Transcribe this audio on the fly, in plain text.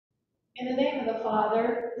In the name of the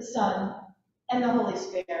Father, the Son, and the Holy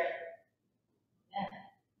Spirit.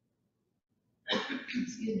 Amen.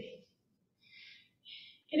 Excuse me.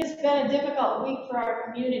 It has been a difficult week for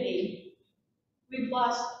our community. We've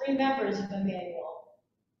lost 3 members of Emmanuel.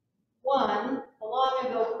 One, a long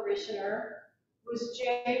ago parishioner, was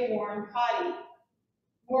J. Warren Cotty.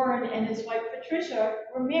 Warren and his wife Patricia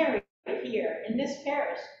were married here in this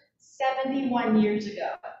parish 71 years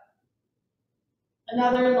ago.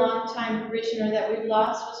 Another longtime parishioner that we've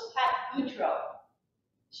lost was Pat Boutreau.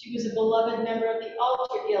 She was a beloved member of the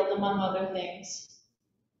Altar Guild, among other things.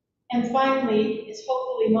 And finally, as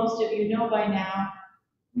hopefully most of you know by now,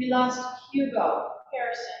 we lost Hugo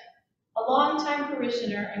Harrison, a longtime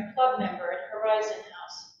parishioner and club member at Horizon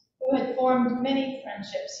House, who had formed many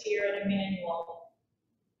friendships here at Emmanuel.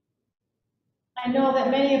 I know that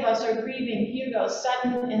many of us are grieving Hugo's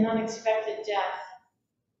sudden and unexpected death.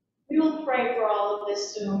 We will pray for all of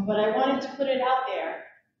this soon, but I wanted to put it out there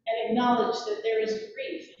and acknowledge that there is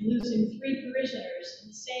grief in losing 3 parishioners in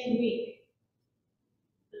the same week.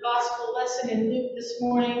 The gospel lesson in Luke this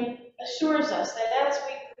morning assures us that as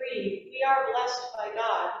we grieve, we are blessed by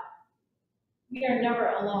God. We are never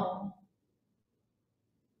alone.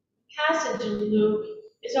 The passage in Luke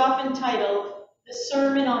is often titled the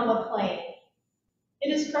Sermon on the Plain.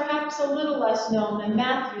 It is perhaps a little less known than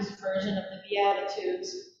Matthew's version of the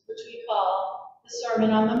Beatitudes, which we call the Sermon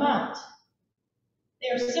on the Mount. They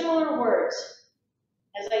are similar words,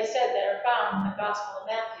 as I said, that are found in the Gospel of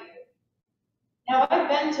Matthew. Now, I've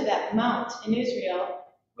been to that mount in Israel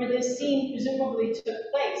where this scene presumably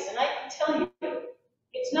took place, and I can tell you,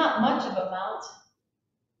 it's not much of a mount.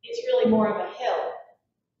 It's really more of a hill.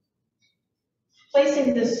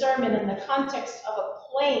 Placing this sermon in the context of a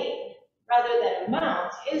plain rather than a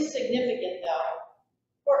mount is significant, though,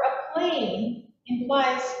 for a plain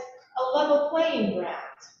implies a level playing ground.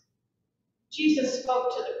 Jesus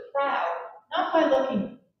spoke to the crowd, not by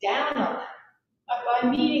looking down on them, but by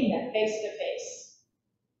meeting them face to face.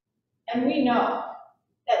 And we know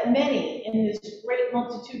that many in this great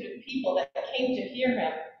multitude of people that came to hear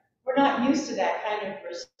him were not used to that kind of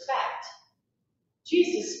respect.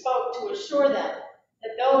 Jesus spoke to assure them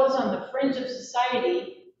that those on the fringe of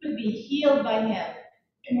society could be healed by him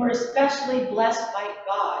and were especially blessed by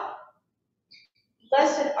God.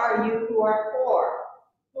 Blessed are you who are poor,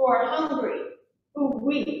 who are hungry, who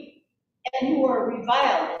weep, and who are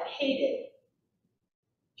reviled and hated.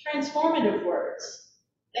 Transformative words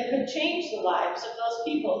that could change the lives of those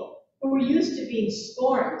people who were used to being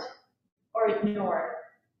scorned or ignored.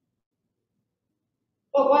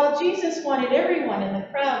 But while Jesus wanted everyone in the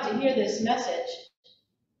crowd to hear this message,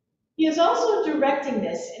 he is also directing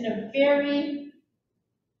this in a very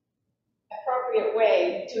appropriate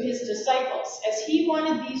way to his disciples, as he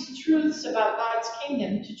wanted these truths about God's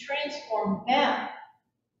kingdom to transform them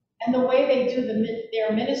and the way they do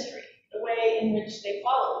their ministry, the way in which they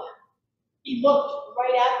follow him. He looked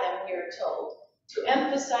right at them, we are told, to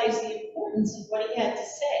emphasize the importance of what he had to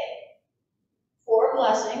say. 4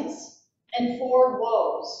 blessings and 4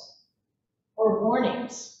 woes, or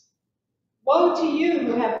warnings. Woe to you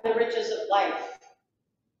who have the riches of life,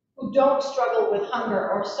 who don't struggle with hunger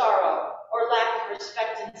or sorrow or lack of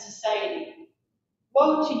respect in society.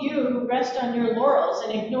 Woe to you who rest on your laurels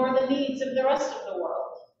and ignore the needs of the rest of the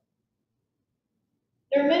world.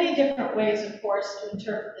 There are many different ways, of course, to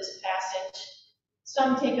interpret this passage.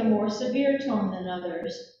 Some take a more severe tone than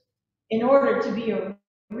others. In order to be a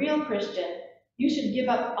real Christian, you should give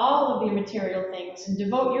up all of your material things and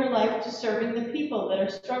devote your life to serving the people that are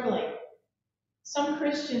struggling. Some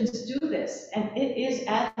Christians do this, and it is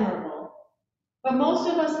admirable. But most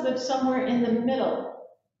of us live somewhere in the middle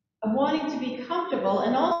of wanting to be comfortable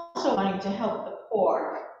and also wanting to help the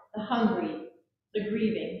poor, the hungry, the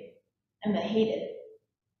grieving, and the hated.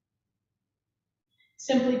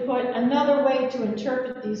 Simply put, another way to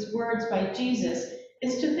interpret these words by Jesus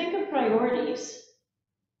is to think of priorities.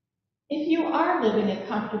 If you are living a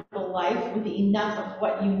comfortable life with enough of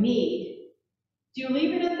what you need, do you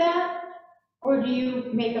leave it at that? Or do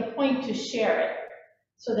you make a point to share it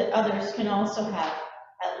so that others can also have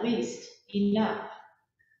at least enough?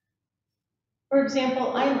 For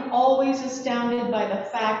example, I am always astounded by the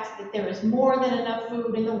fact that there is more than enough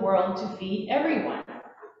food in the world to feed everyone.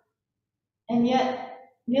 And yet,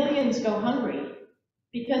 millions go hungry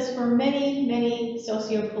because for many, many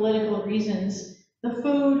socio-political reasons, the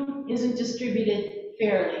food isn't distributed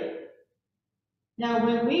fairly. Now,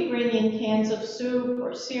 when we bring in cans of soup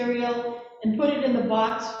or cereal and put it in the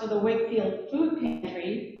box for the Wakefield Food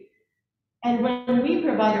Pantry, and when we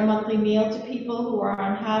provide a monthly meal to people who are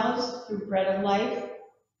unhoused through Bread of Life,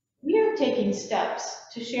 we are taking steps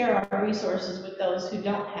to share our resources with those who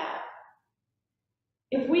don't have.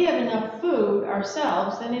 If we have enough food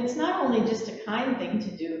ourselves, then it's not only just a kind thing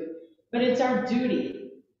to do, but it's our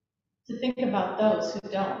duty to think about those who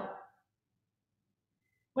don't.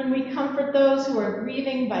 When we comfort those who are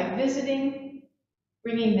grieving by visiting,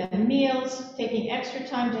 bringing them meals, taking extra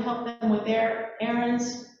time to help them with their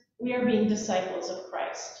errands, we are being disciples of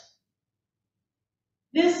Christ.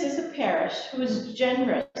 This is a parish who is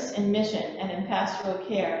generous in mission and in pastoral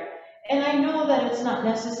care, and I know that it's not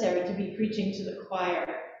necessary to be preaching to the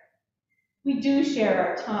choir. We do share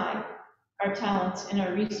our time, our talents, and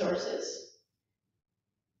our resources.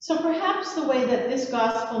 So perhaps the way that this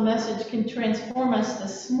gospel message can transform us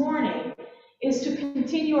this morning is to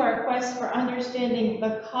continue our quest for understanding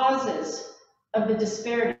the causes of the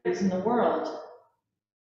disparities in the world.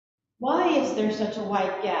 Why is there such a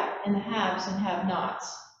wide gap in the haves and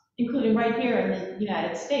have-nots, including right here in the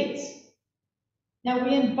United States? Now,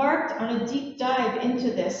 we embarked on a deep dive into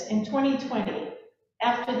this in 2020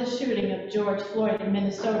 after the shooting of George Floyd in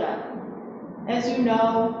Minnesota. As you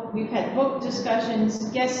know, we've had book discussions,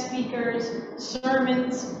 guest speakers,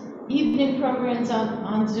 sermons, evening programs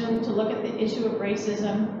on Zoom to look at the issue of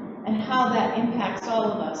racism and how that impacts all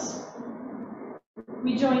of us.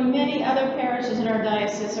 We join many other parishes in our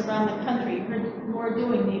diocese around the country who are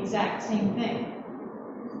doing the exact same thing.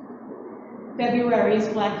 February is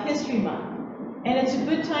Black History Month, and it's a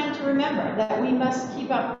good time to remember that we must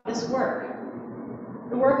keep up this work,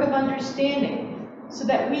 the work of understanding, so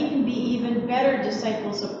that we can be even better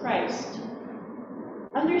disciples of Christ.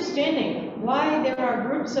 Understanding why there are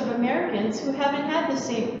groups of Americans who haven't had the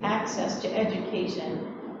same access to education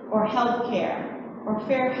or health care or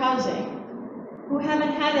fair housing, who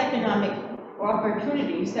haven't had economic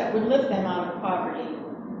opportunities that would lift them out of poverty.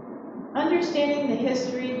 Understanding the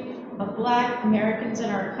history of Black Americans in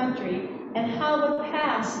our country and how the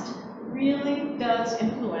past really does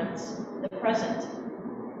influence the present.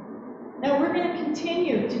 Now, we're going to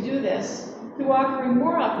continue to do this through offering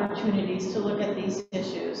more opportunities to look at these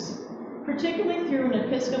issues, particularly through an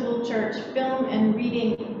Episcopal Church film and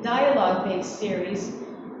reading dialogue-based series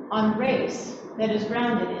on race that is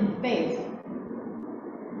grounded in faith.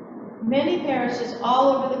 Many parishes all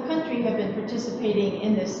over the country have been participating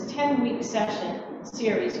in this 10-week session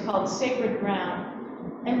series called Sacred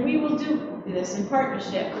Ground, and we will do this in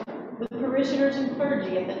partnership with parishioners and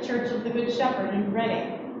clergy at the Church of the Good Shepherd in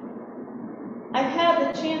Reading. I've had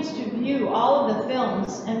the chance to view all of the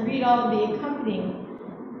films and read all of the accompanying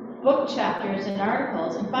book chapters and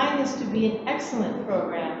articles and find this to be an excellent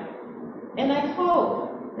program. And I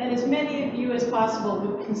hope that as many of you as possible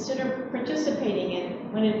would consider participating in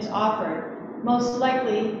it when it's offered, most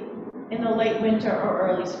likely in the late winter or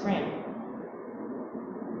early spring.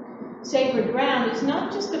 Sacred Ground is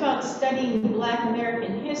not just about studying Black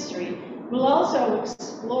American history. We'll also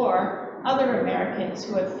explore other Americans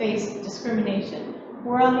who have faced discrimination,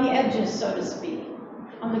 who are on the edges, so to speak,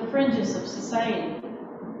 on the fringes of society.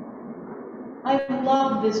 I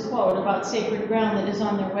love this quote about Sacred Ground that is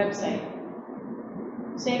on their website.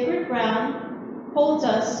 Sacred Ground holds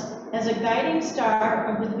us as a guiding star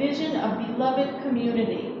of the vision of beloved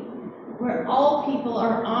community, where all people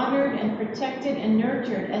are honored and protected and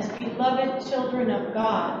nurtured as beloved children of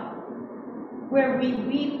God, where we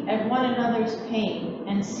weep at one another's pain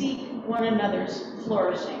and seek one another's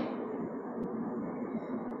flourishing.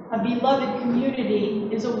 A beloved community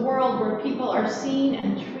is a world where people are seen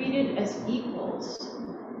and treated as equals,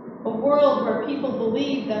 a world where people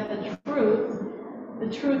believe that the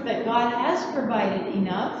truth that God has provided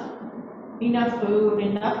enough food,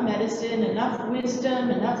 enough medicine, enough wisdom,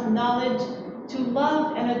 enough knowledge to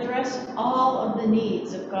love and address all of the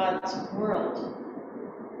needs of God's world.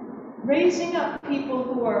 Raising up people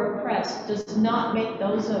who are oppressed does not make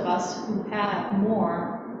those of us who have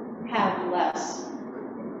more have less.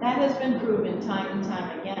 That has been proven time and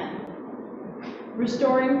time again.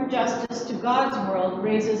 Restoring justice to God's world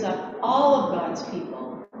raises up all of God's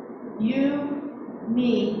people, you,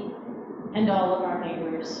 me, and all of our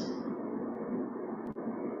neighbors.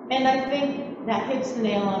 And I think that hits the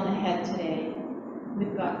nail on the head today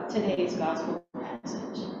with today's gospel